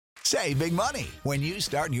Save big money when you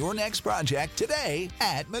start your next project today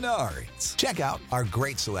at Menards. Check out our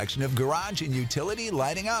great selection of garage and utility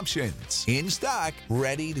lighting options. In stock,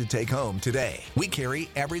 ready to take home today. We carry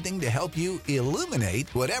everything to help you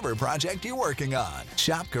illuminate whatever project you're working on.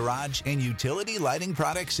 Shop garage and utility lighting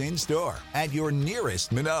products in store at your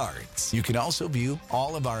nearest Menards. You can also view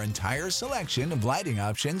all of our entire selection of lighting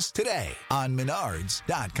options today on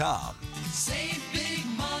Menards.com. Save big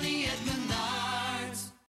money at Menards.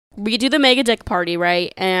 We do the Mega Deck party,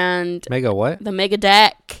 right? And Mega what? the Mega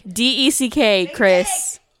Deck. DECK,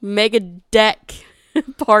 Chris. Mega Deck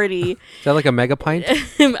party. Is that like a mega pint?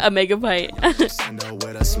 A mega pint.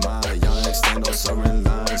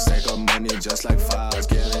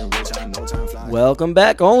 Welcome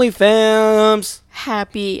back, OnlyFams.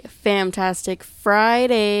 Happy Fantastic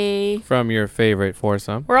Friday From your favorite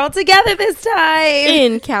foursome. We're all together this time.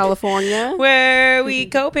 in California. Where we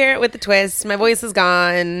co-parent with the twist. My voice is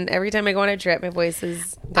gone. Every time I go on a trip, my voice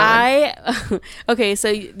is gone. Okay, so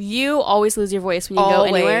you always lose your voice when you go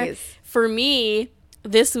anywhere. Always. For me,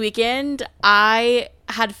 this weekend, I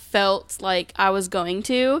had felt like I was going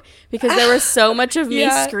to, because there was so much of me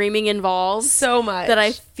Yeah. screaming involved. So much. That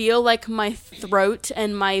I feel like my throat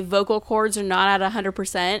and my vocal cords are not at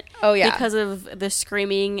 100%. Oh, yeah. Because of the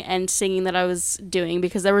screaming and singing that I was doing,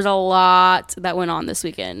 because there was a lot that went on this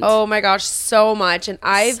weekend. Oh my gosh, so much. And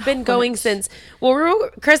I've been going since,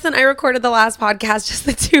 Chris and I recorded the last podcast, just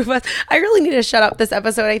the two of us. I really need to shut up this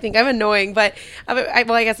episode. I think I'm annoying, but I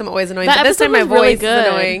guess I'm always annoying. That But this time my episode was really voice good. is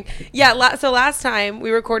annoying. Yeah, so last time we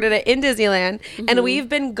recorded it in Disneyland, and we've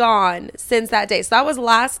been gone since that day. So that was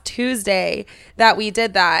last Tuesday that we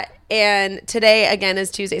did that. And today again is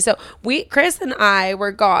Tuesday. So Chris and I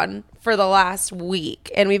were gone for the last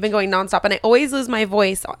week, and we've been going nonstop. And I always lose my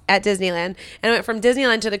voice at Disneyland. And I went from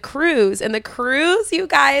Disneyland to the cruise, and the cruise, you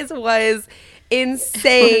guys, was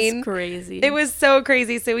insane. It was crazy. It was so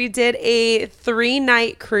crazy. So we did a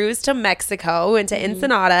 3-night cruise to Mexico. We went to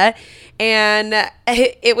Ensenada, and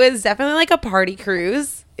it was definitely like a party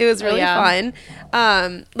cruise. It was really fun.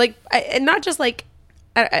 And not just like,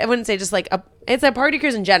 I wouldn't say just like it's a party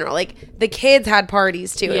cruise in general. Like the kids had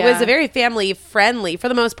parties too. It was a very family friendly for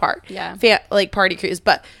the most part. Yeah. Like party cruise,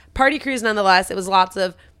 but party cruise nonetheless. It was lots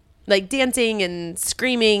of like dancing and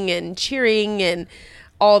screaming and cheering and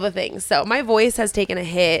all the things. So my voice has taken a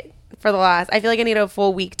hit for the last, I feel like I need a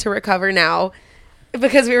full week to recover now,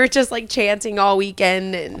 because we were just like chanting all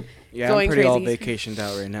weekend and going I'm pretty crazy. all vacationed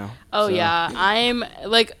out right now. Oh, so. yeah. I'm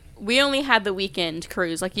like, we only had the weekend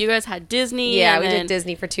cruise. Like, you guys had Disney. Yeah, and we then did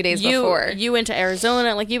Disney for 2 days before. You went to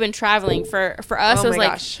Arizona. Like, you've been traveling. For us, Oh it was my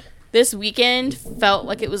like, gosh. this weekend felt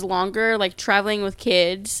like it was longer, like traveling with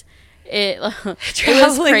kids. It was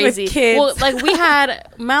Traveling with crazy. kids. Well, like, we had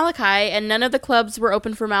Malachi, and none of the clubs were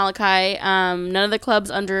open for Malachi. None of the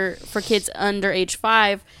clubs for kids under age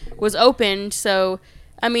 5 was opened. So,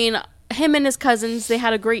 I mean, him and his cousins, they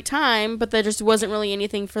had a great time, but there just wasn't really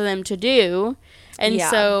anything for them to do. And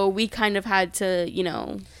so we kind of had to,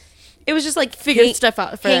 It was just like figure stuff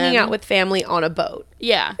out for hanging them. out with family on a boat.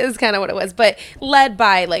 Yeah. Is kind of what it was, but led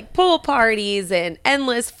by like pool parties and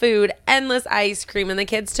endless food, endless ice cream, and the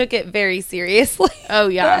kids took it very seriously. Oh,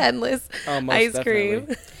 yeah. The endless Oh, most ice cream.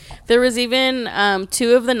 definitely. There was even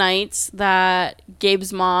 2 of the nights that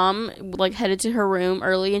Gabe's mom like headed to her room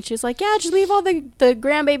early, and she was like, yeah, just leave all the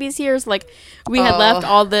grandbabies here. So, like, we had left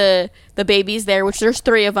all the babies there, which there's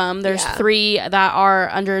 3 of them. There's 3 that are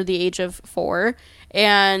under the age of 4.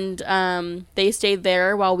 And they stayed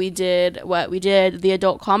there while we did the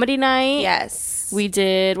adult comedy night. Yes. We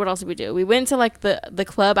did, what else did we do? We went to like the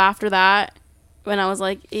club after that, when I was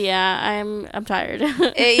like, yeah, I'm tired.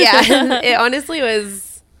 It honestly was.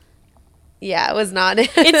 Yeah, it was not.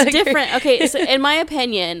 It's different. Okay, so in my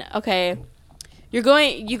opinion, you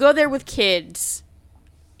go there with kids.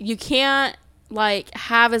 You can't like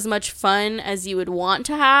have as much fun as you would want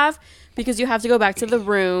to have, because you have to go back to the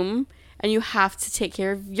room and you have to take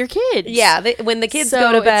care of your kids. Yeah, when the kids So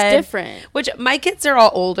go to bed. it's different. Which my kids are all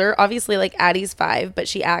older. Obviously, like Addie's 5, but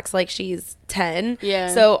she acts like she's 10. Yeah.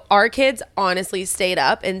 So our kids honestly stayed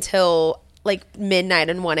up until like midnight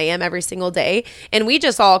and 1 a.m. every single day, and we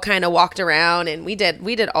just all kind of walked around and we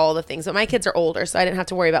did all the things. But my kids are older, so I didn't have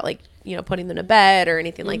to worry about like putting them to bed or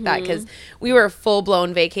anything like that, because we were a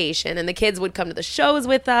full-blown vacation, and the kids would come to the shows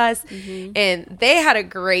with us, and they had a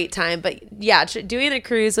great time. But yeah, doing a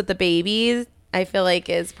cruise with the babies, I feel like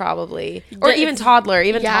is probably, or even toddler.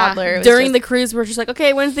 Toddler. It was During just- the cruise, we're just like,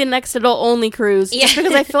 okay, when's the next adult-only cruise? Just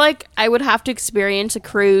because I feel like I would have to experience a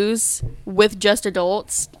cruise with just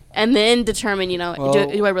adults and then determine, do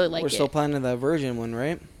I really like We're it? still planning that Virgin one,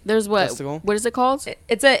 right? There's what? Festival? What is it called?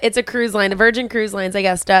 It's a cruise line. Virgin Cruise Lines, I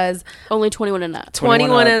guess, does Only 21 and up.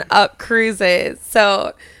 21 and up cruises.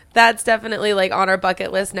 So that's definitely like on our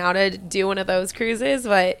bucket list now to do one of those cruises.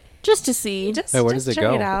 But Just to see. just, Hey, where just does it check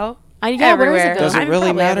go? it out. Where Everywhere. does it go? Does it really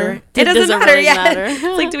probably matter? everywhere. It doesn't matter. really Yeah. matter. It's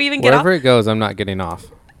like, do we even get Wherever off? it goes, I'm not getting off.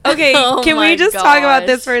 Okay, Oh can my we just talk about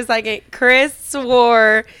this gosh. for a second? Chris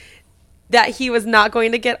swore that he was not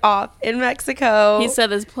going to get off in Mexico. He said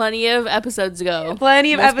this plenty of episodes ago.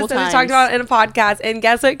 plenty of multiple episodes we times. talked about in a podcast, and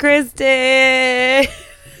guess what Chris did?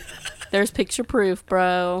 There's picture proof,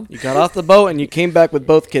 bro. You got off the boat and you came back with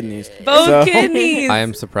both kidneys. Both So- kidneys. I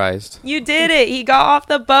am surprised. You did it. He got off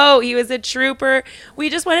the boat. He was a trooper. We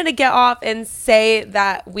just wanted to get off and say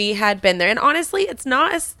that we had been there. And honestly, it's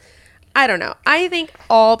not as, I don't know. I think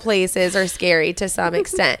all places are scary to some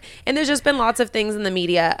extent. And there's just been lots of things in the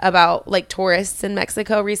media about like tourists in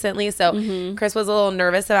Mexico recently. So Chris was a little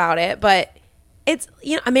nervous about it. But it's,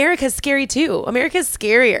 you know, America's scary too. America's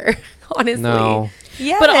scarier, honestly. No.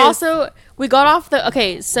 Yes. But also, we got off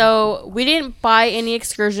the so we didn't buy any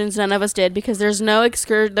excursions. None of us did because there's no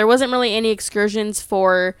there wasn't really any excursions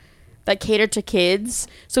for that cater to kids.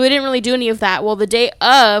 So we didn't really do any of that. Well, the day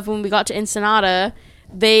of when we got to Ensenada,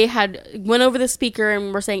 they had went over the speaker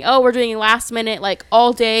and were saying, "Oh, we're doing last minute, like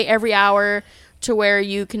all day, every hour, to where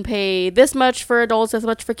you can pay this much for adults, this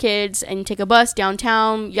much for kids, and you take a bus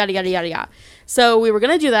downtown, yada yada yada yada." So we were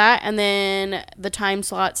gonna do that, and then the time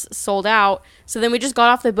slots sold out. So then we just got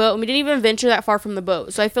off the boat, and we didn't even venture that far from the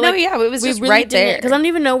boat. So I feel No, like yeah, it was just right there. because I don't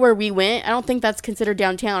even know where we went. I don't think that's considered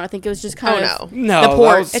downtown. I think it was just kind of No, the that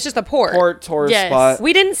port. was It's just a port. Port tourist Yes. spot.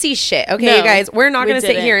 We didn't see shit, okay, No, you guys. We're not we going to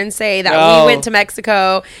sit didn't. here and say that No. we went to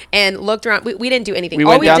Mexico and looked around. We didn't do anything. We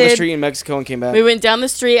All went down the did, street in Mexico and came back. We went down the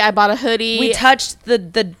street. I bought a hoodie. We touched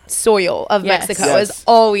the soil of Yes. Mexico. Yes. Is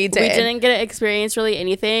all we did. We didn't get to experience really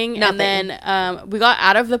anything. Nothing. And then we got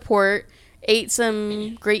out of the port, ate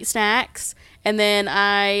some great snacks, and then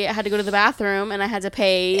I had to go to the bathroom and I had to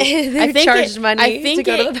pay. They charged money to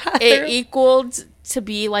go to the bathroom. It equaled to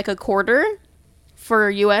be like a quarter for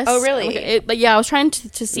US. Oh, really? But yeah, I was trying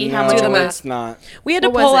to see how much Do the it math. was. it's not. We had to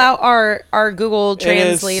What was pull it? out our Google It is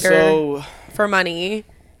Translator so for money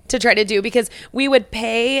to try to do because we would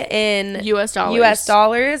pay in US dollars. US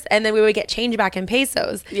dollars, and then we would get change back in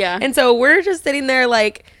pesos. Yeah. And so we're just sitting there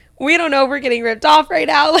like, we don't know if we're getting ripped off right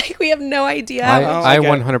now. Like, we have no idea. I okay.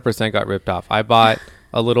 100% got ripped off. I bought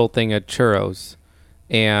a little thing of churros,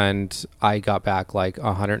 and I got back like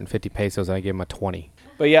 150 pesos. And I gave him a 20.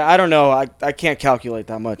 But yeah, I don't know. I can't calculate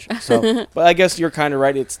that much. So, but I guess you're kind of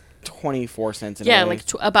right. It's 24 cents. Yeah, like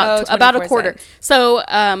about a 24 quarter. cents. So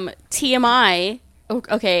TMI.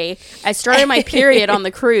 Okay, I started my period on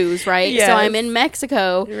the cruise, right? Yes. So I'm in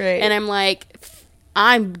Mexico, Right. and I'm like,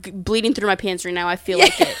 I'm bleeding through my pants right now. I feel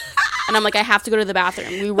like it, and I'm like, I have to go to the bathroom.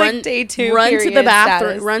 We Like run day two run to the period bathroom,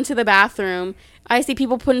 status. run to the bathroom. I see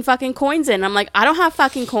people putting fucking coins in. I'm like, I don't have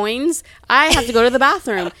fucking coins. I have to go to the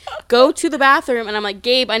bathroom. Go to the bathroom, and I'm like,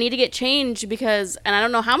 Gabe, I need to get change because, and I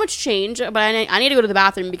don't know how much change, but I need to go to the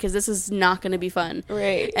bathroom because this is not going to be fun.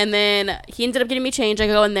 Right. And then he ended up getting me change. I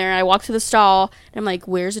go in there, I walk to the stall, and I'm like,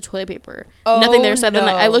 where's the toilet paper? Oh, Nothing there. So then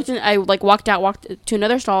I no. looked in, I like walked to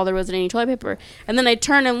another stall. There wasn't any toilet paper. And then I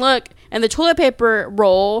turn and look, and the toilet paper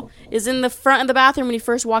roll is in the front of the bathroom when you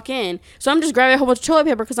first walk in. So I'm just grabbing a whole bunch of toilet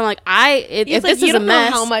paper because I'm like, if He's like, this you is a don't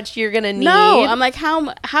mess, know how much you're gonna need. no, I'm like,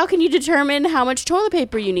 how can you determine how much toilet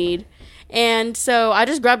paper you need? And so I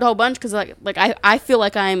just grabbed a whole bunch because I feel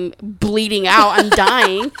like I'm bleeding out, I'm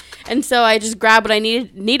dying, and so I just grabbed what I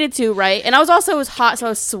needed to, right? And it was hot, so I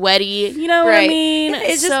was sweaty. You know what I mean?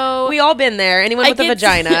 It's just so we all been there. Anyone with a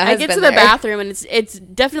vagina I has get been to the there. bathroom, and it's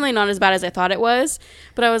definitely not as bad as I thought it was.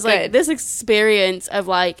 But I was like, Good. this experience of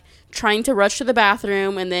like trying to rush to the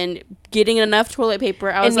bathroom and then getting enough toilet paper.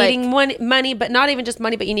 I was and like, needing money, but not even just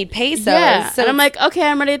money, but you need pesos. yeah. So And I'm like, okay,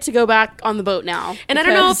 I'm ready to go back on the boat now. And I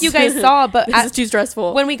don't know if you because guys saw, but this is too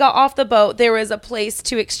stressful. when we got off the boat, there was a place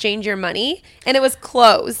to exchange your money, and it was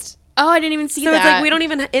closed. Oh, I didn't even see So that. it's like we don't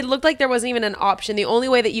even. It looked like there wasn't even an option. The only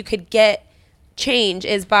way that you could get change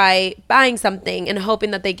is by buying something and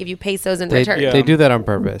hoping that they give you pesos in return. Yeah. They do that on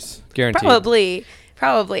purpose. Guaranteed.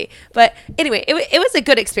 Probably. But anyway, it was a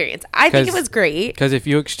good experience. I think it 'Cause- was great. Because if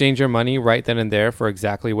you exchange your money right then and there for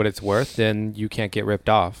exactly what it's worth, then you can't get ripped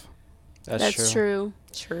off. That's true.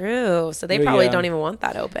 True. So they Yeah. probably don't even want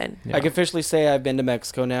that open. Yeah. I can officially say I've been to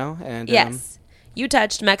Mexico now, and Yes. You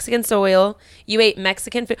touched Mexican soil. You ate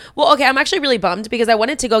Mexican food. Well, okay, I'm actually really bummed because I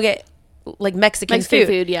wanted to go get like Mexican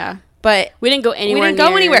food. Yeah. But We didn't go anywhere. we didn't go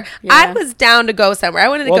near. anywhere. Yeah. I was down to go somewhere. I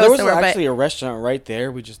wanted to well, there go was somewhere, actually but a restaurant right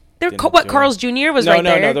there. We just there, didn't what do it. Carl's Jr. was no, right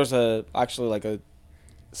no, there. no. There's actually like a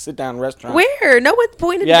sit down restaurant. Where? No one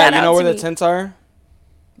pointed Yeah, that out you know where to the me. tents are?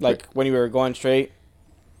 Like when you were going straight?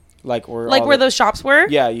 Like where Like all where the- those shops were?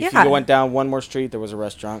 Yeah, if you went down one more street, there was a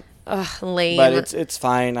restaurant. Ugh, lame. But it's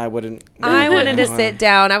fine. I wouldn't. I wanted to sit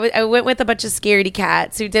down. I went with a bunch of scaredy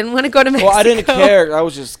cats who didn't want to go to Mexico. Well, I didn't care. I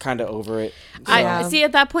was just kind of over it. So. I see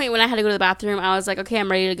at that point when I had to go to the bathroom, I was like, okay,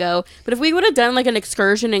 I'm ready to go. But if we would have done like an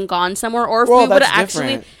excursion and gone somewhere, or if Well, we would have that's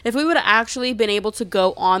actually, different. if we would have actually been able to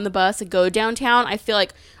go on the bus and go downtown, I feel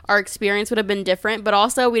like our experience would have been different. But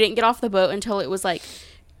also, we didn't get off the boat until it was like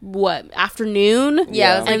afternoon.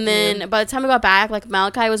 Yeah, it was like and then by the time we got back, like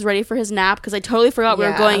Malachi was ready for his nap because I totally forgot we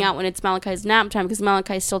were Yeah. going out when it's Malachi's nap time because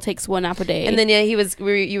Malachi still takes one nap a day. And then he was.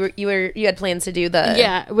 You had plans to do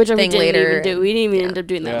the which we thing didn't later. even do. We didn't even end up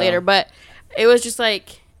doing that Yeah. later, but it was just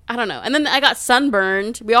like I don't know. And then I got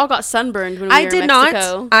sunburned. We all got sunburned when we I were did in not.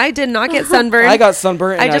 Mexico. I did not get sunburned. I got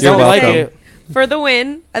sunburnt and I just don't wanna like say- it. for the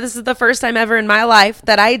win. This is the first time ever in my life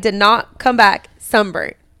that I did not come back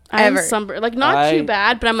sunburnt. I'm Ever. sunburned. Like not too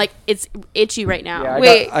bad, but I'm like it's itchy right now. Yeah,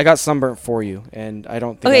 Wait. I got sunburnt for you, and I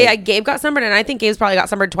don't think Okay, I- yeah, Gabe got sunburned, and I think Gabe's probably got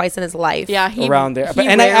sunburned twice in his life. Yeah, he around there. he But,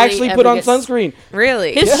 and I rarely actually ever put on gets- sunscreen.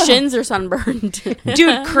 Really? His shins are sunburned.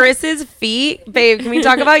 Dude, Chris's feet, babe. Can we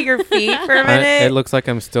talk about your feet for a minute? It looks like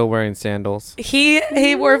I'm still wearing sandals. He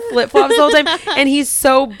wore flip flops the whole time, and he's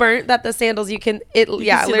so burnt that the sandals see literally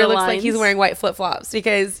the looks like he's lines. wearing white flip flops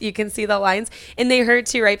because you can see the lines, and they hurt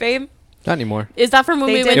too, right, babe? Not anymore. Is that from when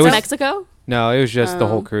They we did went It to was- Mexico? No, it was just the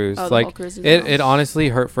whole cruise. Oh, the like whole cruise in it, general. it honestly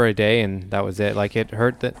hurt for a day, and that was it. Like it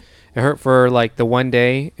hurt for like the one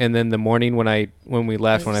day, and then the morning when we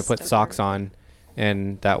left, when I put socks on,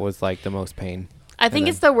 and that was like the most pain. I think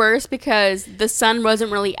then- it's the worst because the sun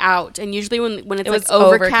wasn't really out, and usually when it's It like was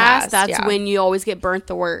overcast, overcast, that's yeah. when you always get burnt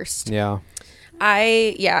the worst. Yeah.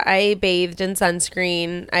 I bathed in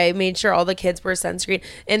sunscreen. I made sure all the kids were sunscreen,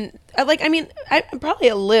 and I'm probably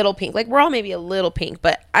a little pink. Like we're all maybe a little pink,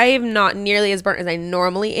 but I am not nearly as burnt as I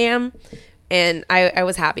normally am. And I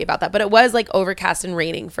was happy about that. But it was like overcast and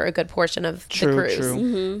raining for a good portion of the True, cruise. true.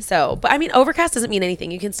 Mm-hmm. So, but I mean, overcast doesn't mean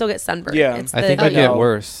anything. You can still get sunburned. Yeah. It's I think the- I get know.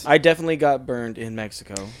 worse. I definitely got burned in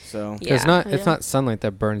Mexico. So Yeah. It's not sunlight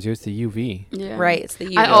that burns you. It's the UV. Yeah. Right. It's the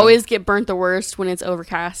UV. I always get burnt the worst when it's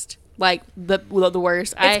overcast. Like the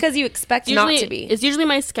worst. It's because you expect not to be. It's usually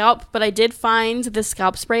my scalp, but I did find the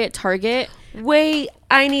scalp spray at Target. Wait,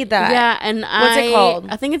 I need that. Yeah, and What's it called?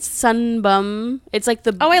 I think it's Sunbum. It's like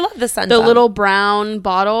the Oh, I love the sun. the bum. little brown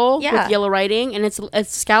bottle Yeah. with yellow writing, and it's a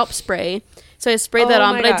scalp spray. So I sprayed that Oh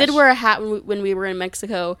on, my but I did gosh. wear a hat when we were in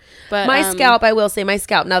Mexico. But My scalp, I will say, my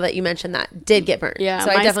scalp. Now that you mentioned that, did get burnt. yeah, so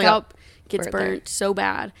my I definitely scalp got gets burnt there. burnt so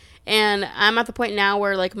bad. And I'm at the point now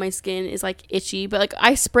where like my skin is like itchy, but like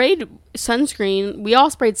I sprayed sunscreen. We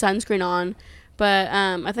all sprayed sunscreen on, but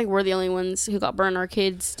I think we're the only ones who got burned. Our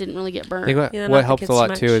kids didn't really get I burnt. think what, Yeah, not what the helps kids a too lot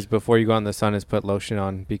much. too is before you go out in the sun is put lotion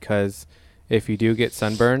on, because if you do get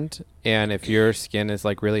sunburned and if your skin is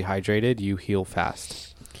like really hydrated, you heal fast.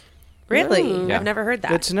 Really? Yeah. I've never heard that.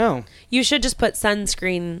 good to know. You should just put sun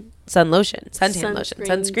lotion, suntan lotion,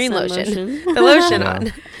 sunscreen sun lotion, the lotion Yeah.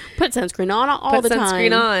 on. Put sunscreen on all Put the sunscreen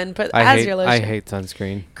time. on. Put I as hate your lotion. I hate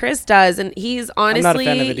sunscreen. Chris does, and he's not a honestly,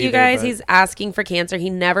 fan of it you either, guys, but- he's asking for cancer. He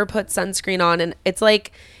never puts sunscreen on, and it's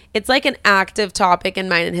like an active topic in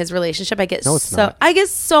mine in his relationship. No, it's not. I get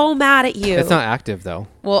so mad at you. It's not active though.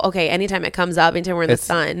 Well, okay, anytime it comes up, anytime we're in the It's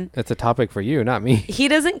sun. It's a topic for you, not me. He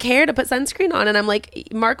doesn't care to put sunscreen on, and I'm like,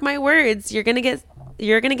 mark my words, you're gonna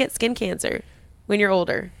get skin cancer when you're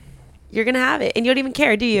older. You're gonna have it, and you don't even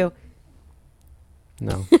care, do you?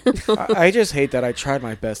 No. I just hate that I tried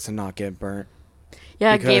my best to not get burnt.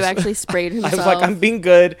 Yeah, Because Gabe actually sprayed I himself. was like, I'm being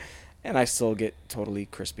good, and I still get totally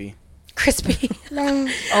crispy. Crispy.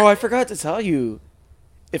 Oh, I forgot to tell you.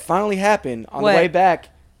 It finally happened on What? the way back.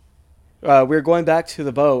 We were going back to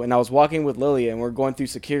the boat, and I was walking with Lily, and we're going through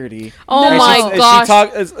security. Oh and my she,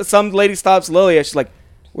 gosh. some lady stops Lily, and she's like,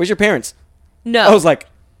 "Where's your parents?" No. I was like,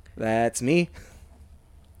 "That's me."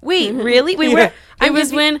 Wait, really? Wait, Yeah. where? It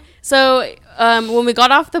was when when we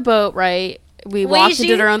got off the boat, right? We walked and she-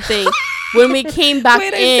 did our own thing. When we came back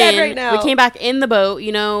Wait, I'm sad in, right now. we came back in the boat.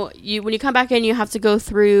 You know, when you come back in, you have to go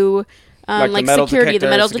through Like the like metal security, the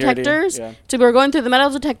metal security, detectors. yeah. So we were going through the metal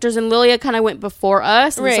detectors, and Lilia kind of went before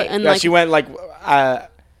us. And, Right. and Yeah, like she went like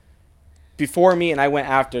before me, and I went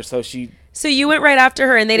after. So So you went right after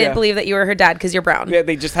her, and they didn't Yeah. believe that you were her dad because you're brown. yeah,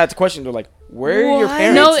 they just had to question. They're like, "Where are your What?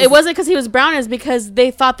 parents?" no, it wasn't because he was brown. It's because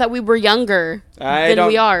they thought that we were younger I than don't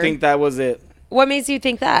we are. think that was it. What makes you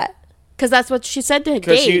think that? Because that's what she said to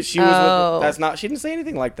Because Gabe. she was. Oh. That's not. She didn't say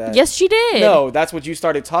anything like that. Yes, she did. No, that's what you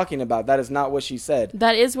started talking about. That is not what she said.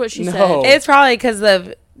 That is what she No. said. It's probably because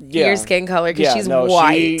of Yeah. your skin color, because Yeah, she's no,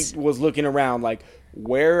 white. she was looking around like,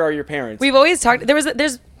 where are your parents? We've always talked.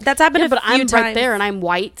 That's happened Yeah, a but few I'm times. right there, and I'm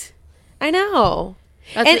white. I know.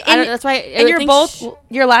 That's why. And you're both.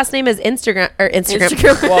 Your last name is Instagram. Well,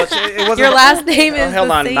 it wasn't. Your last name is. Hold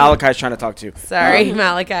the on, same. Malachi's trying to talk too. Sorry,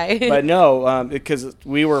 Malachi. But no, because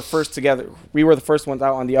we were first together. We were the first ones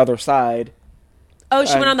out on the other side. Oh,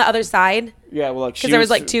 she went on the other side. Yeah, well, like 'Cause there was,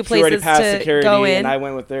 like, two she already places passed to security, go in. and I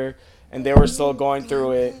went with her, and they were still going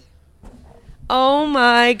through it. Oh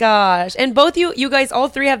my gosh! And both you guys, all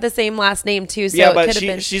three have the same last name too. So Yeah, it but could have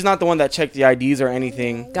been. she's not the one that checked the IDs or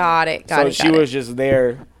anything. Got it. So she was just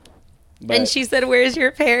there. But And she said, "Where's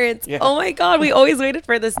your parents?" Yeah. Oh my God, we always waited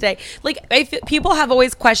for this day. Like, people have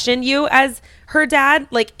always questioned you as her dad.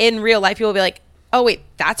 Like in real life, people will be like, "Oh wait,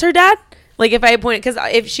 that's her dad." Like if I point, because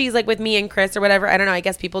if she's like with me and Chris or whatever, I don't know. I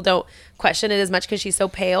guess people don't question it as much because she's so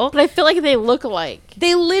pale. But I feel like they look alike.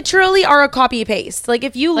 They literally are a copy paste. Like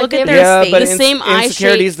if you Like, look they at have their yeah, but face, the same eye in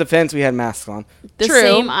security's shape. defense, we had masks on. The True.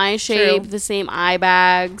 same eye shape, True. the same eye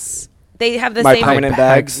bags, they have the My same permanent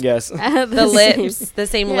bags. bags, yes. the lips, the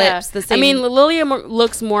same Yeah. lips, the same. I mean, Lilia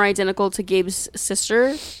looks more identical to Gabe's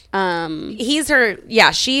sister. he's her.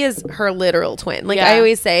 Yeah, she is her literal twin. Like Yeah. I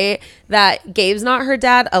always say that Gabe's not her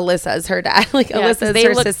dad. Alyssa is her dad. Like Yeah, 'cause Alyssa is they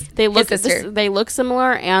her look, his sister. they look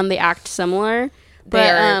similar and they act similar. But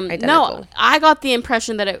are no, identical. I got the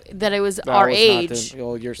impression that it was That our was not age.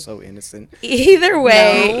 oh, you're so innocent. Either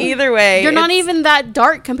way, No. either way, You're not it's- even that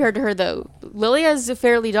dark compared to her though. Lilia is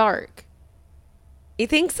fairly dark. You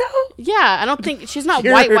think so? Yeah, I don't think she's not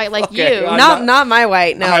You're- white like okay, you. I'm Not my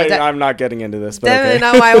white. No, I'm not getting into this, but definitely okay.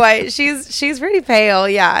 not my white. She's pretty pale.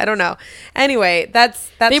 Yeah, I don't know. Anyway, that's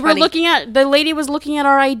They were funny. looking at the lady was looking at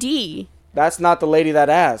our ID. That's not the lady that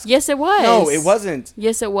asked. Yes, it was. No, it wasn't.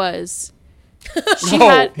 Yes, it was. She No,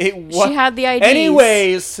 had it wa- she had the IDs.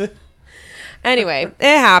 Anyways, Anyway,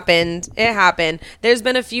 it happened. It happened. There's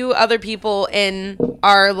been a few other people in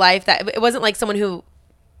our life that it wasn't like someone who,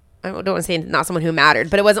 I don't want to say not someone who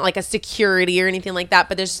mattered, but it wasn't like a security or anything like that.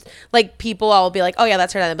 But there's like people I'll be like, oh yeah,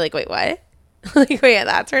 that's her dad. I'll be like, wait, what? Like, wait,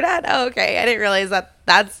 that's her dad? Oh, okay. I didn't realize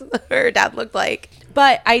that's what her dad looked like.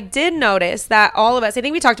 But I did notice that all of us, I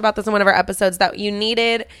think we talked about this in one of our episodes, that you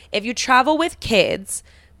needed, if you travel with kids,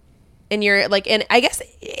 and you're like, and I guess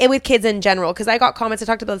with kids in general, because I got comments, I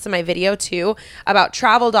talked about this in my video too, about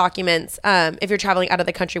travel documents if you're traveling out of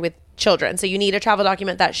the country with children. So you need a travel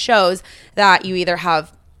document that shows that you either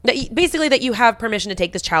have, basically that you have permission to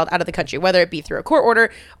take this child out of the country, whether it be through a court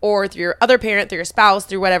order or through your other parent, through your spouse,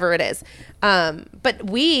 through whatever it is. But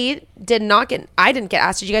I didn't get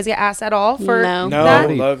asked. Did you guys get asked at all for No. No. that?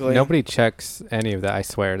 Luckily. Nobody checks any of that. I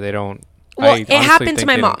swear they don't. Well, I it honestly happened to think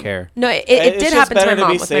my they don't mom. Care. No, it It's did just happen to better my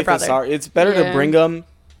mom be with my safe than brother. sorry. It's better Yeah. to bring them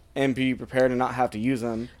and be prepared and not have to use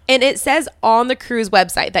them. And it says on the cruise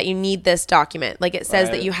website that you need this document. Like it says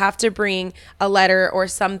that Right. you have to bring a letter or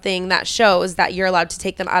something that shows that you're allowed to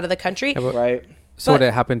take them out of the country. Yeah, but- Right. So But-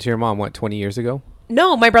 what happened to your mom? What, 20 years ago?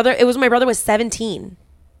 No, my brother was 17.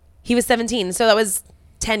 He was 17. So that was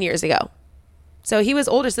 10 years ago. So he was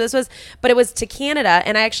older. So but it was to Canada.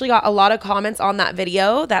 And I actually got a lot of comments on that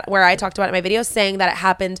video where I talked about it in my video saying that it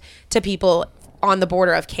happened to people on the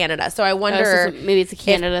border of Canada. So I wonder maybe it's a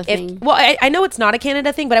Canada thing. Well, I know it's not a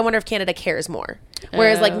Canada thing, but I wonder if Canada cares more.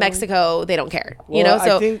 Whereas like Oh. Mexico, they don't care. Well,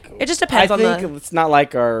 So I think, it just depends I on think it's not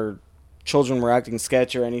like our children were acting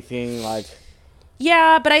sketch or anything. Like,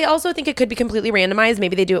 Yeah, but I also think it could be completely randomized.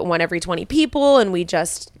 Maybe they do it one every 20 people, and we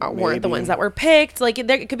just weren't the Maybe. ones that were picked. Like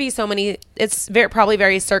there could be so many. It's probably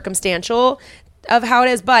very circumstantial of how it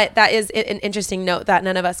is. But that is an interesting note that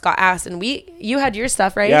none of us got asked, and you had your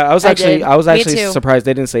stuff right. yeah, I was I actually did. Me too. surprised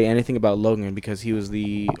they didn't say anything about Logan because he was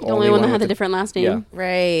the The only one that with had the the- different last name. Yeah.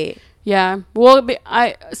 Right. Yeah. Well,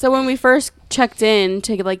 so when we first checked in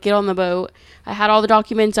to like get on the boat, I had all the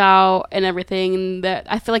documents out and everything, and that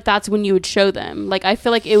I feel like that's when you would show them. Like I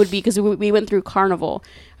feel like it would be because we went through Carnival.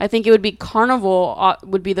 I think it would be Carnival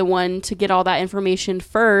would be the one to get all that information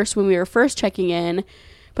first when we were first checking in,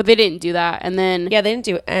 but they didn't do that. And then Yeah, they didn't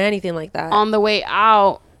do anything like that. on the way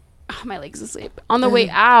out, my leg's asleep. On the way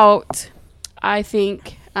out, I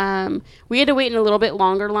think we had to wait in a little bit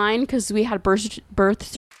longer line because we had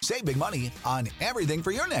birth. Save big money on everything for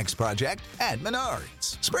your next project at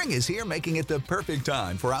Menards. Spring is here, making it the perfect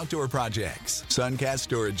time for outdoor projects. Suncast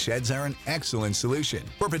storage sheds are an excellent solution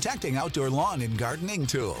for protecting outdoor lawn and gardening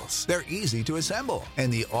tools. They're easy to assemble,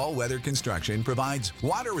 and the all-weather construction provides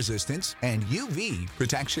water resistance and UV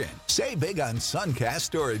protection. Save big on Suncast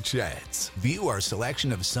storage sheds. View our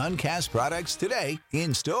selection of Suncast products today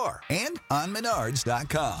in store and on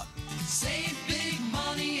Menards.com. Save big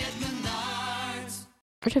money at Menards.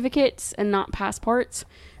 Certificates and not passports.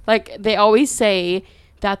 Like they always say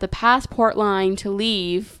that the passport line to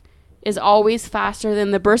leave is always faster than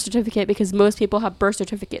the birth certificate because most people have birth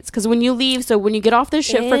certificates. Because when you leave, so when you get off the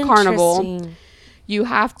ship for Carnival, Interesting. you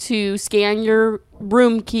have to scan your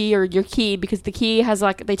room key or your key because the key has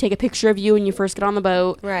like, they take a picture of you when you first get on the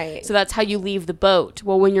boat. Right. So that's how you leave the boat.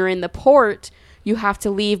 Well, when you're in the port, you have to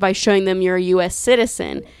leave by showing them you're a U.S.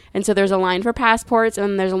 citizen. And so there's a line for passports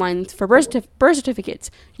and there's a line for birth certificates.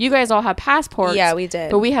 You guys all have passports. Yeah, we did.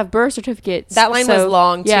 But we have birth certificates. That line was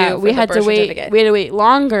long, Yeah, too, we for the had to birth wait. certificate. We had to wait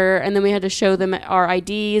longer, and then we had to show them our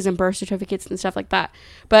IDs and birth certificates and stuff like that.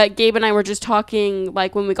 But Gabe and I were just talking,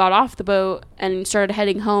 like when we got off the boat and started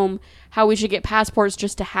heading home, how we should get passports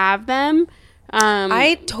just to have them.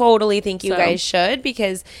 I totally think you so- guys should,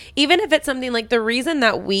 because even if it's something like the reason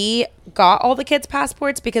that we got all the kids'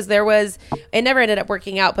 passports, because it never ended up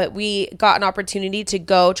working out, but we got an opportunity to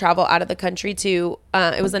go travel out of the country to,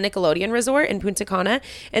 it was a Nickelodeon resort in Punta Cana.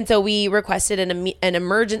 And so we requested an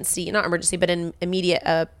emergency, not emergency, but an immediate,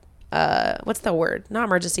 what's the word? Not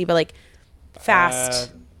emergency, but like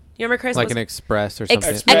fast. You remember, Chris? Like Was- an express or something.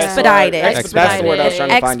 Expedited. That's the word I was trying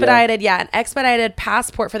to find. Expedited, yeah, an expedited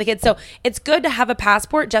passport for the kids. So it's good to have a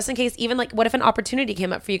passport just in case, even like what if an opportunity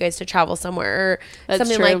came up for you guys to travel somewhere or That's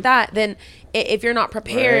something true. like that, then if you're not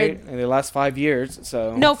prepared. Right? And they last 5 years,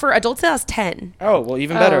 so. No, for adults it lasts 10. Oh, well,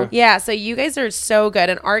 even better. Yeah, so you guys are so good.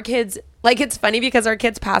 And our kids, like, it's funny because our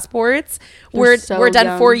kids' passports were so done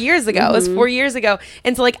young. 4 years ago. It was 4 years ago.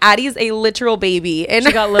 And so, like, Addie's a literal baby. And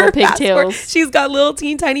She got little pigtails. She's got little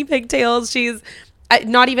teeny tiny pigtails. She's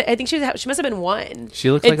not even, I think she must have been 1. She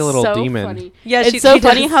looks like a little so demon. Funny. Yeah, it's she so does.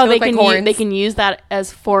 funny how They they look can like horns. they can use that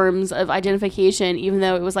as forms of identification, even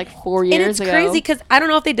though it was like 4 years And it's ago. crazy because I don't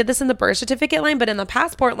know if they did this in the birth certificate line, but in the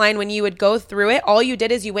passport line, when you would go through it, all you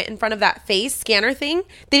did is you went in front of that face scanner thing.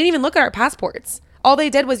 They didn't even look at our passports. All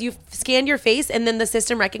they did was you scanned your face, and then the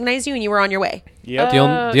system recognized you, and you were on your way. Yep. The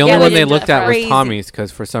only Yeah, one they they did looked that at was crazy. Tommy's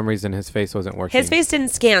because for some reason his face wasn't working. His face didn't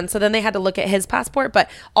scan, so then they had to look at his passport. But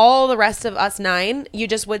all the rest of us 9, you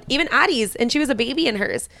just would, even Addie's, and she was a baby in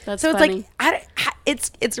hers. That's so it's funny. like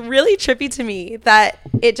it's really trippy to me that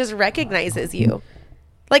it just recognizes you.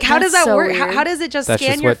 Like, how does That's that so work? How, weird. how does it just That's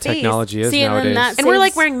scan just your what face? technology is See, and then nowadays. that- And we're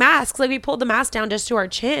like Saves- wearing masks. Like, we pulled the mask down just to our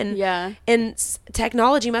chin. Yeah. And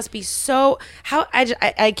technology must be so. How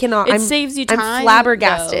I cannot. It I'm, saves you time. I'm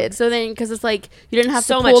flabbergasted. though. So then, because it's like you didn't have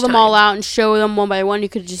So to much pull them all time. out and show them one by one. You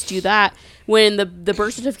could just do that. When the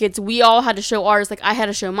birth certificates, we all had to show ours. Like I had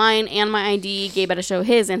to show mine and my ID. Gabe had to show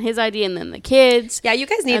his and his ID, and then the kids. Yeah, you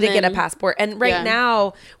guys need And to get a then- passport. And right yeah.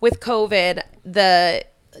 now with COVID, the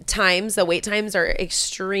wait times are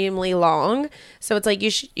extremely long. So it's like you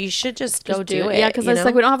should just go Just do it. Yeah, because you it's know?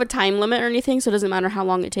 like we don't have a time limit or anything, so it doesn't matter how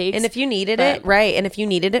long it takes. And if you needed But- it, right? And if you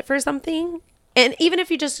needed it for something, and even if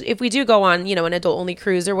we do go on, an adult only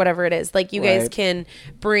cruise or whatever it is, like you guys Right. can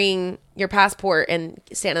bring your passport and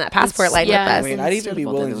stand on that passport It's- line yeah, with I us. mean, It's I'd even be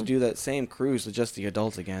difficult to willing to do. do that same cruise with just the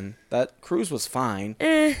adults again. That cruise was fine.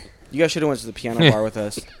 You guys should have went to the piano bar with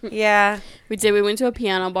us. Yeah. We did. We went to a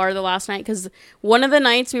piano bar the last night because one of the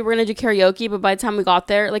nights we were going to do karaoke, but by the time we got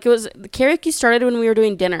there, like the karaoke started when we were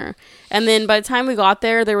doing dinner. And then by the time we got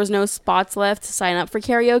there was no spots left to sign up for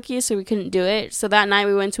karaoke, so we couldn't do it. So that night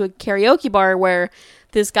we went to a karaoke bar where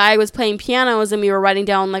this guy was playing pianos and we were writing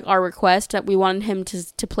down like our request that we wanted him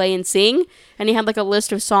to play and sing. And he had like a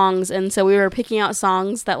list of songs. And so we were picking out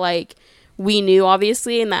songs that like we knew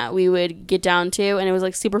obviously and that we would get down to, and it was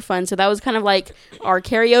like super fun. So that was kind of like our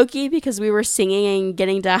karaoke because we were singing and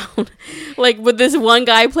getting down like with this one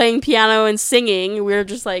guy playing piano and singing. We were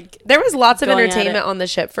just like, There was lots of Going at entertainment it. on the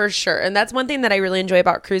ship for sure. And that's one thing that I really enjoy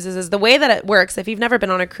about cruises is the way that it works. If you've never been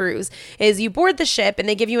on a cruise, is you board the ship and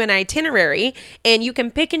they give you an itinerary and you can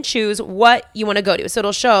pick and choose what you want to go to. So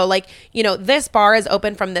it'll show like, this bar is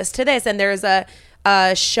open from this to this, and there's a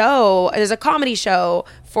comedy show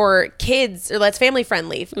for kids, or that's family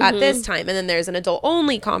friendly at this time, and then there's an adult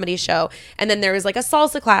only comedy show, and then there was like a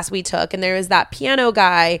salsa class we took, and there was that piano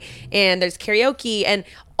guy, and there's karaoke, and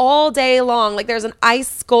all day long, like there's an ice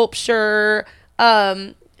sculpture,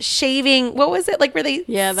 shaving, what was it, like where they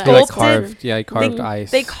Yeah, the Like sculpted- carved, yeah, he carved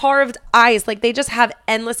ice. they carved ice. Like they just have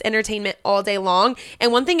endless entertainment all day long.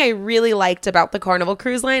 And one thing I really liked about the Carnival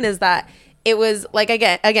Cruise Line is that it was like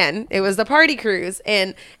again, it was the party cruise,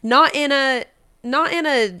 and not in a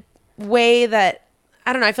way that,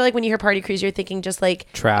 I don't know. I feel like when you hear party cruise, you're thinking just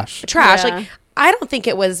like trash. trash. Yeah. Like I don't think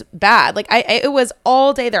it was bad. Like it was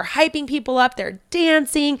all day. They're hyping people up. They're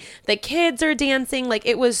dancing. The kids are dancing. Like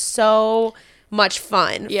it was so much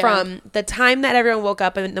fun Yeah. from the time that everyone woke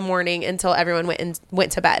up in the morning until everyone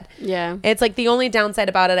went to bed. Yeah. It's like the only downside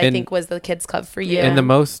about it, I And- think, was the kids club for you. Yeah. In the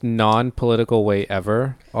most non-political way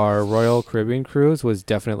ever, our Royal Caribbean cruise was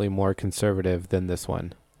definitely more conservative than this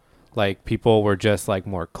one. Like, people were just like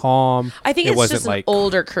more calm. I think it it's wasn't just like an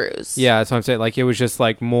older cruise. Yeah, that's what I'm saying. Like, it was just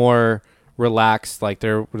like more relaxed. Like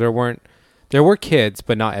there were kids,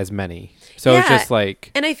 but not as many. So it's Yeah. just like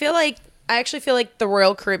And I actually feel like the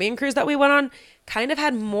Royal Caribbean cruise that we went on kind of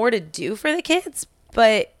had more to do for the kids,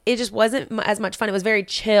 but it just wasn't as much fun. It was very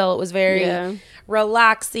chill. It was very Yeah.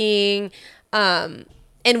 relaxing.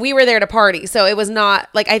 And we were there to party. So it was not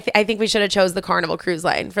like, I think we should have chose the Carnival cruise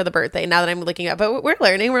line for the birthday now that I'm looking up, but we're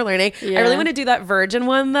learning. I Yeah. really want to do that Virgin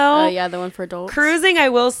one though. Oh yeah, the one for adults. Cruising, I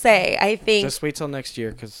will say, I think Just wait till next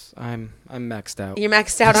year because I'm maxed out. you're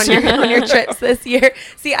maxed out on your trips this year.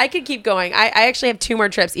 See, I could keep going. I actually have 2 more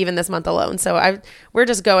trips even this month alone. So we're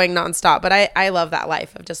just going nonstop. But I love that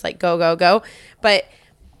life of just like go, go, go. But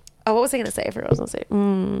what was I gonna say? I forgot what I was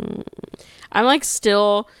gonna say. I'm like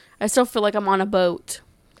I still feel like I'm on a boat.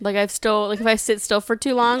 Like if I sit still for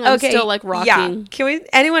too long, I'm still like rocking. Yeah. Can we?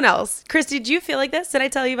 Anyone else? Chris, did you feel like this? Did I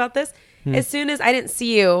tell you about this? As soon as I didn't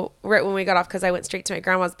see you right when we got off because I went straight to my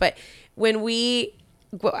grandma's, but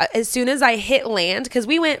as soon as I hit land, because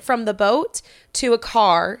we went from the boat to a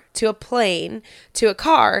car to a plane to a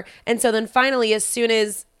car, and so then finally, as soon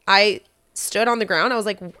as I stood on the ground, I was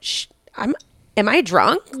like, am I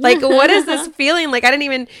drunk? Like, what is this feeling? Like, I didn't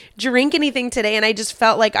even drink anything today. And I just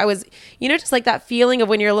felt like I was, just like that feeling of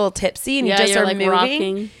when you're a little tipsy and you just you're are like moving.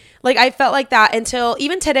 rocking. Like, I felt like that until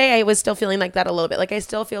even today, I was still feeling like that a little bit. Like, I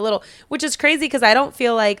still feel a little, which is crazy because I don't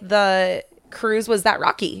feel like the cruise was that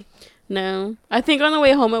rocky. No, I think on the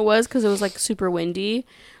way home it was because it was like super windy,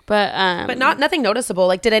 but Nothing noticeable.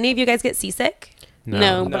 Like, did any of you guys get seasick?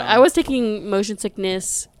 No, but I was taking motion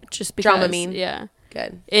sickness just because. Dramamine. Yeah.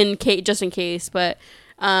 Good. Just in case, but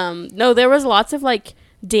no, there was lots of like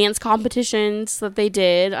dance competitions that they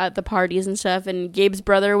did at the parties and stuff, and Gabe's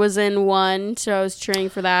brother was in one, so I was cheering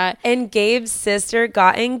for that. And Gabe's sister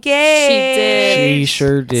got engaged. She did. She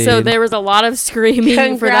sure did. So there was a lot of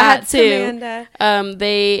screaming for that Congrats, too.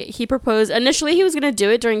 Amanda. He proposed initially. He was going to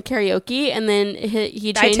do it during karaoke, and then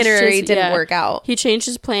he The changed itinerary his, didn't work out. He changed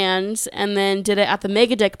his plans, and then did it at the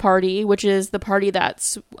Mega Deck party, which is the party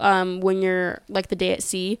that's when you're like the day at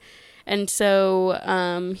sea. And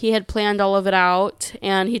so he had planned all of it out,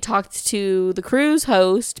 and he talked to the cruise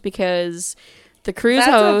host because the cruise That's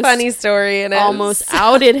host a funny story, and almost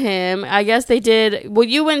outed him. I guess they did. Well,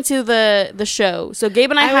 you went to the show, so Gabe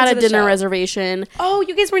and I I had went a to the dinner show. reservation. Oh,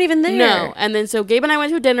 you guys weren't even there. No, and then so Gabe and I went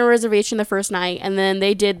to a dinner reservation the first night, and then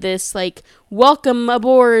they did this like welcome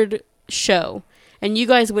aboard show. And you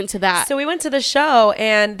guys went to that. So we went to the show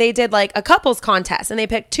and they did like a couples contest and they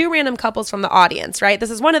picked 2 random couples from the audience, right?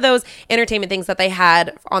 This is one of those entertainment things that they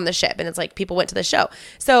had on the ship. And it's like people went to the show.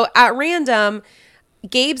 So at random,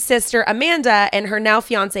 Gabe's sister Amanda and her now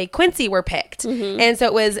fiance Quincy were picked. And so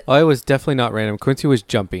it was, it was definitely not random. Quincy was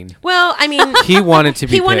jumping. well, I mean, He wanted to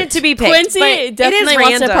be he wanted picked. to be picked. Quincy but it is definitely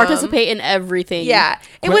wants to random. participate in everything. Yeah.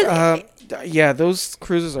 It was, yeah, those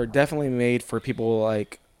cruises are definitely made for people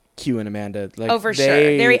like Q and Amanda. Like, oh, for sure.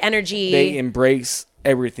 Very energy. They embrace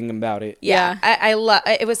everything about it. Yeah, I love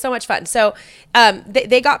it. Was so much fun. So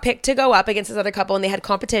they got picked to go up against this other couple and they had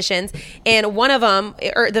competitions. And one of them,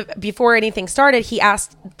 before anything started, he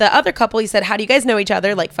asked the other couple, he said, how do you guys know each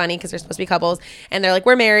other? Like funny because they're supposed to be couples. And they're like,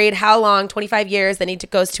 we're married. How long? 25 years. Then he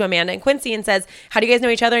goes to Amanda and Quincy and says, how do you guys know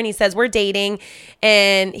each other? And he says, we're dating.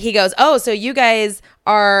 And he goes, oh, so you guys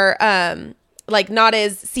are like not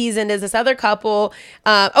as seasoned as this other couple.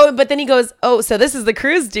 But then he goes, oh, so this is the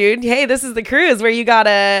cruise, dude. Hey, this is the cruise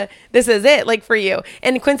where this is it, like for you.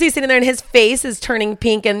 And Quincy's sitting there and his face is turning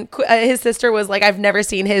pink. And his sister was like, I've never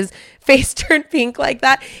seen his face turn pink like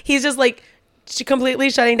that. He's just like completely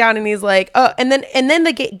shutting down. And he's like, oh, and then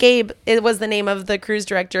Gabe, it was the name of the cruise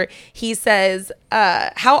director. He says,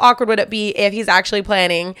 how awkward would it be if he's actually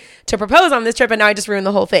planning to propose on this trip and now I just ruined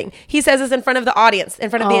the whole thing? He says this in front of the audience, in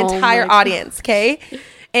front of the Oh entire my God. audience. Okay.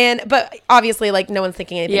 But obviously, like, no one's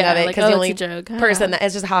thinking anything Yeah, of it like, because oh, the it's only a joke. person that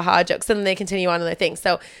is just haha jokes. So then they continue on to their thing.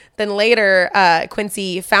 So then later,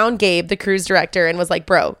 Quincy found Gabe, the cruise director, and was like,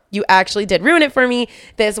 bro, you actually did ruin it for me.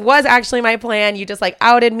 This was actually my plan. You just like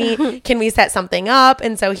outed me. Can we set something up?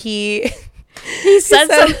 And so he set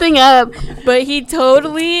something up, but he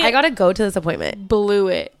totally I got to go to this appointment. blew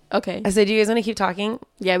it. Okay. I said, do you guys want to keep talking?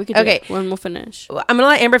 Yeah, we could do Okay. it when we'll finish. I'm going to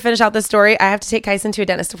let Amber finish out this story. I have to take Kyson to a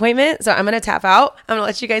dentist appointment. So I'm going to tap out. I'm going to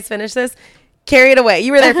let you guys finish this. Carry it away.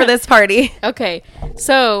 You were there for this party. Okay.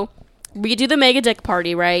 So we do the Mega Deck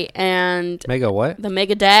party, right? And Mega what? the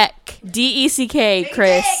Mega Deck. DECK,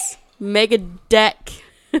 Chris. Mega deck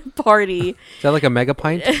party. Is that like a mega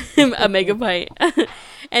pint? A mega pint.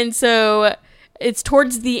 And so it's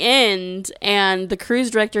towards the end, and the cruise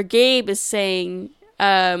director, Gabe, is saying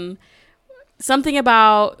something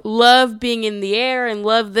about love being in the air and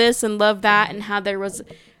love this and love that, and how there was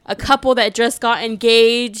a couple that just got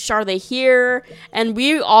engaged. Are they here? And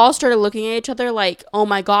we all started looking at each other like, oh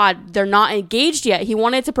my God, they're not engaged yet. He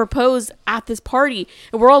wanted to propose at this party.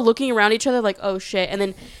 And we're all looking around each other like, oh shit. And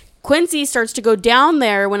then Quincy starts to go down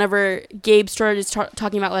there whenever Gabe started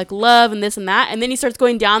talking about like love and this and that. And then he starts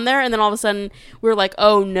going down there. And then all of a sudden we're like,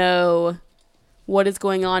 oh no, what is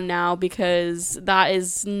going on now? Because that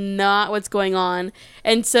is not what's going on.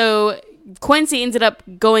 And so Quincy ended up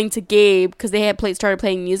going to Gabe because they had started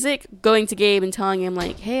playing music, going to Gabe and telling him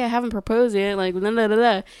like, hey, I haven't proposed yet. Like, blah, blah, blah,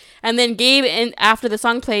 blah. And then Gabe, and after the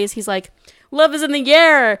song plays, he's like, love is in the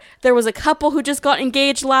air. There was a couple who just got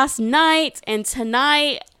engaged last night, and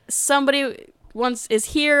tonight somebody is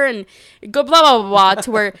here, and go blah blah blah blah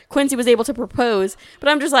to where Quincy was able to propose. But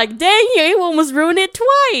I'm just like, dang, you almost ruined it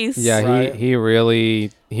twice. Yeah, Right. he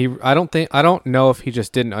really I don't know if he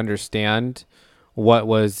just didn't understand what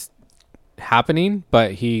was happening,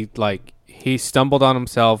 but he stumbled on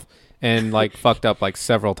himself and like fucked up like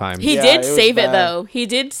several times. He Yeah, did it was save it bad. though. He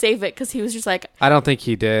did save it because he was just like, I don't think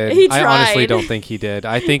he did. He I honestly tried. don't think he did.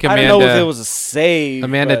 I think I don't know if it Amanda was a save.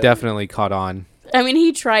 but definitely caught on. I mean,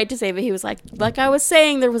 he tried to save it. He was like I was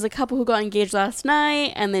saying, there was a couple who got engaged last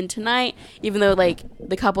night, and then tonight, even though like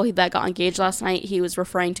the couple that got engaged last night, he was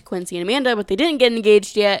referring to Quincy and Amanda, but they didn't get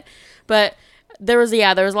engaged yet. But there was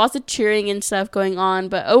lots of cheering and stuff going on.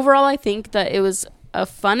 But overall, I think that it was a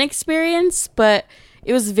fun experience, but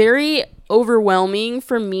it was very overwhelming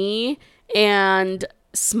for me and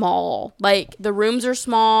small. Like the rooms are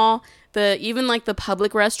small, even like the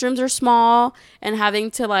public restrooms are small, and having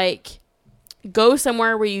to like go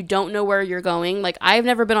somewhere where you don't know where you're going. Like I've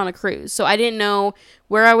never been on a cruise, so I didn't know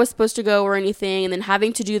where I was supposed to go or anything, and then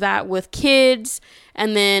having to do that with kids.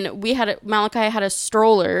 And then Malachi had a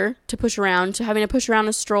stroller to push around, so having to push around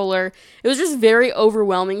a stroller, it was just very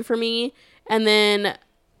overwhelming for me. And then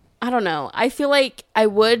I don't know, I feel like I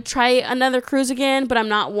would try another cruise again, but I'm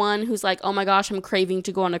not one who's like, oh my gosh, I'm craving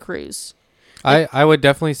to go on a cruise. I would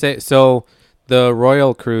definitely say so. The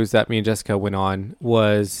Royal cruise that me and Jessica went on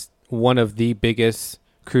was one of the biggest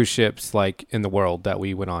cruise ships like in the world that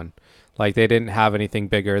we went on. Like they didn't have anything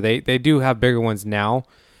bigger. They do have bigger ones now,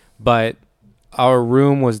 but our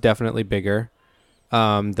room was definitely bigger.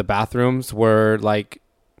 The bathrooms were like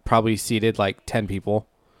probably seated like 10 people.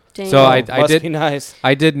 Dang. So I Must be nice.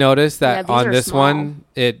 did notice Yeah, that these on are this small. one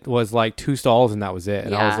it was like 2 stalls and that was it.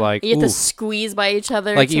 And I was like, you have ooh. to squeeze by each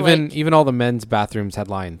other. Like to, even all the men's bathrooms had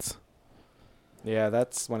lines. Yeah,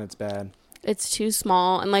 that's when it's bad. it's too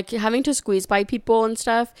small, and like having to squeeze by people and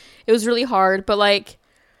stuff, it was really hard. But like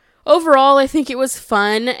overall, I think it was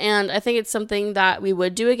fun, and I think it's something that we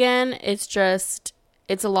would do again. It's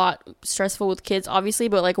a lot stressful with kids, obviously,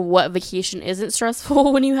 but like what vacation isn't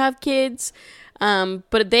stressful when you have kids?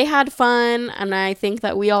 But they had fun, and I think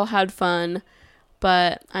that we all had fun.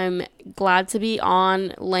 But I'm glad to be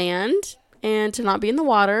on land and to not be in the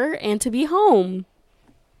water and to be home.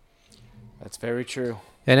 That's very true.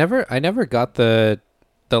 I never got the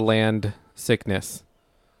land sickness.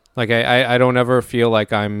 Like I don't ever feel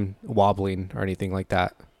like I'm wobbling or anything like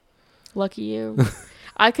that. Lucky you.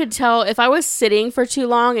 I could tell if I was sitting for too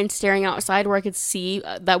long and staring outside where I could see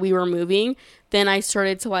that we were moving, then I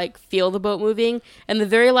started to like feel the boat moving. And the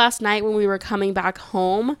very last night when we were coming back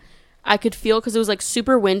home, I could feel, because it was like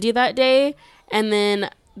super windy that day, and then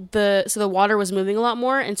the water was moving a lot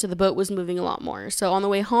more, and so the boat was moving a lot more. So on the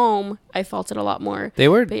way home, I felt it a lot more. They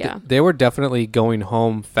were But yeah. they were definitely going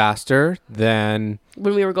home faster than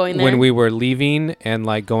When we were going there. when we were leaving and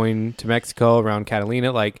like going to Mexico around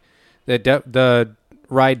Catalina. Like the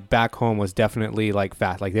ride back home was definitely like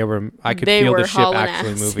fast. Like I could feel the ship hauling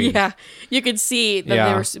actually ass. moving. Yeah, you could see that they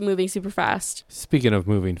Yeah. were moving super fast. Speaking of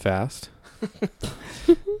moving fast,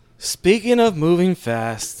 Speaking of moving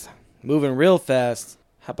fast, moving real fast,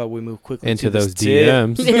 how about we move quickly into to this those tip?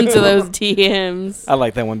 DMs. Into those DMs. I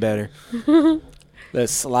like that one better.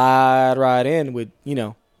 Let's slide right in with,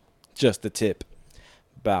 just the tip.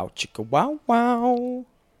 Bow chicka wow wow.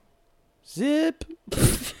 Zip.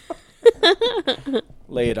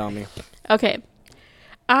 Lay it on me. Okay.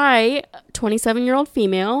 I, 27-year-old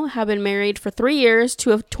female, have been married for 3 years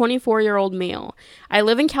to a 24-year-old male. I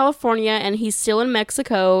live in California and he's still in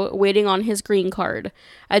Mexico waiting on his green card.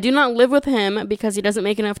 I do not live with him because he doesn't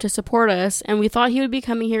make enough to support us, and we thought he would be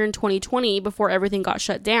coming here in 2020 before everything got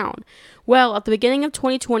shut down. Well, at the beginning of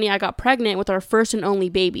 2020, I got pregnant with our first and only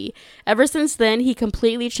baby. Ever since then, he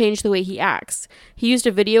completely changed the way he acts. He used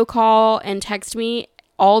to video call and text me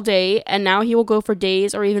all day, and now he will go for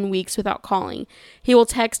days or even weeks without calling. He will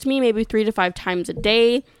text me maybe 3 to 5 times a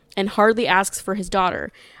day and hardly asks for his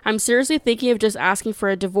daughter. I'm seriously thinking of just asking for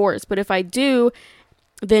a divorce, but if I do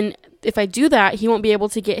that, he won't be able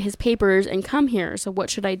to get his papers and come here. So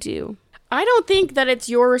what should I do? I don't think that it's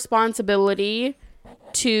your responsibility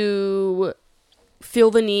to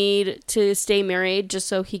feel the need to stay married just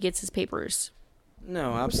so he gets his papers.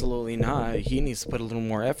 No, absolutely not. He needs to put a little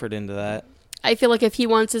more effort into that. I feel like if he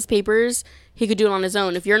wants his papers, he could do it on his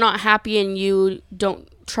own. If you're not happy and you don't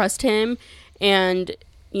trust him, and,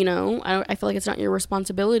 you know, I feel like it's not your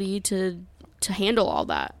responsibility to handle all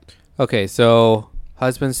that. Okay, so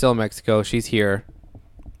husband's still in Mexico. She's here.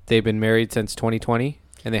 They've been married since 2020,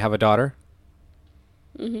 and they have a daughter.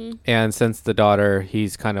 Mm-hmm. And since the daughter,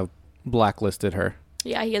 he's kind of blacklisted her.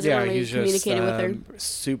 Yeah, he hasn't really communicated with her.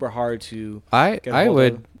 Super hard to. I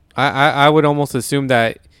would almost assume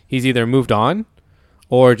that he's either moved on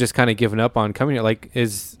or just kind of given up on coming here. Like,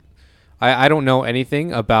 I don't know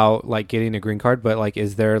anything about like getting a green card, but like,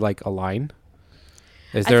 is there like a line?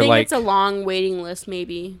 I think it's a long waiting list,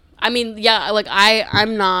 maybe. I mean, yeah, like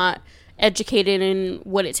I'm not educated in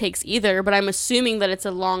what it takes either, but I'm assuming that it's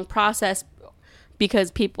a long process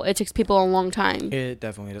because it takes people a long time. It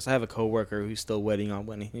definitely does. I have a coworker who's still waiting on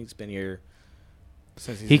when he's been here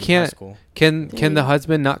since he's he in can't. high school. Can the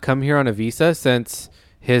husband not come here on a visa since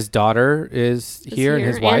his daughter is here and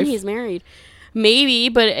his wife? And he's married. Maybe,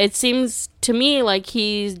 but it seems to me like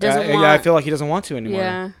he doesn't want... Yeah, I feel like he doesn't want to anymore.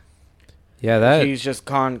 Yeah. Yeah, that... He's just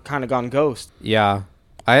kind of gone ghost. Yeah.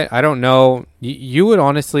 I don't know. You would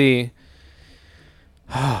honestly...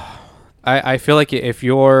 I feel like if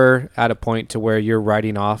you're at a point to where you're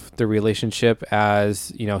writing off the relationship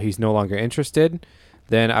as, you know, he's no longer interested,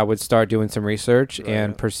 then I would start doing some research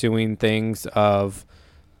and pursuing things of,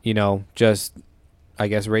 you know, just, I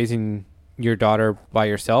guess, raising your daughter by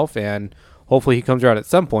yourself, and hopefully he comes around at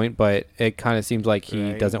some point, but it kind of seems like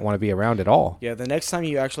he doesn't want to be around at all. Yeah, the next time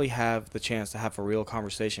you actually have the chance to have a real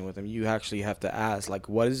conversation with him, you actually have to ask, like,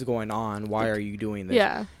 what is going on? Why are you doing this?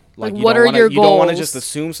 Yeah. Like, what are your goals? You don't want to just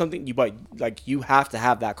assume something, but like you have to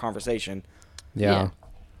have that conversation. Yeah.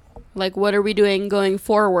 Like, what are we doing going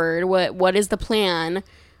forward? What is the plan?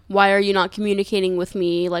 Why are you not communicating with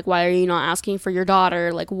me? Like, why are you not asking for your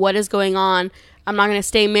daughter? Like, what is going on? I'm not going to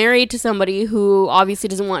stay married to somebody who obviously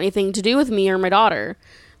doesn't want anything to do with me or my daughter.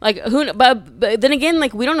 Like, but then again,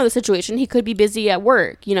 like, we don't know the situation. He could be busy at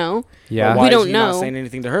work, you know? Yeah. Why we don't is he know. Not saying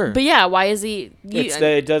anything to her. But yeah, why is he?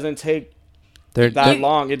 It doesn't take that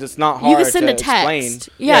long. It's not hard. You can send to a text.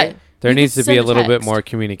 Explain. Yeah. There needs to be a little bit more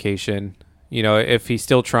communication. You know, if he's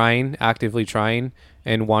still actively trying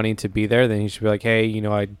and wanting to be there, then he should be like, hey, you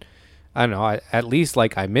know, I don't know, at least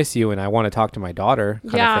like I miss you and I want to talk to my daughter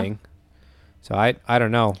kind of thing. So I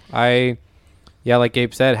don't know. Like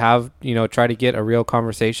Gabe said, try to get a real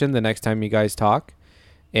conversation the next time you guys talk.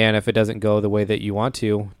 And if it doesn't go the way that you want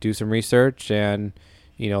to, do some research and,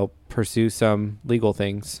 you know, pursue some legal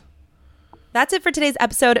things. That's it for today's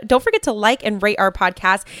episode. Don't forget to like and rate our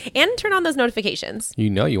podcast and turn on those notifications. You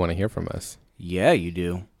know you want to hear from us. Yeah, you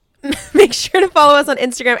do. Make sure to follow us on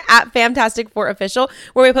Instagram at Fantastic4Official,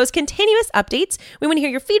 where we post continuous updates. We want to hear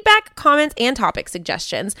your feedback, comments, and topic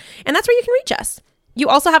suggestions. And that's where you can reach us. You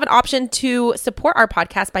also have an option to support our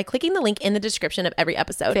podcast by clicking the link in the description of every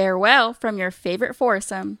episode. Farewell from your favorite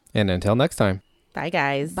foursome. And until next time. Bye,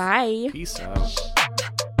 guys. Bye. Peace out.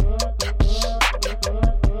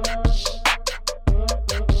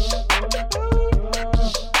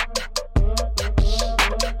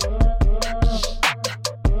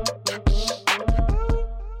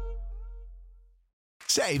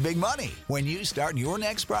 Save big money when you start your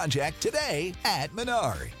next project today at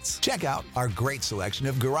Menards. Check out our great selection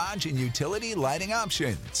of garage and utility lighting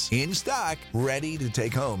options in stock, ready to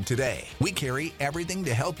take home today. We carry everything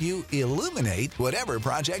to help you illuminate whatever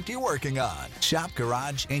project you're working on. Shop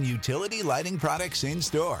garage and utility lighting products in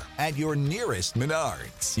store at your nearest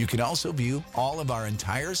Menards. You can also view all of our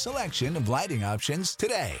entire selection of lighting options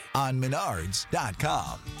today on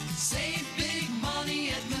Menards.com. Save big money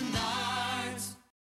at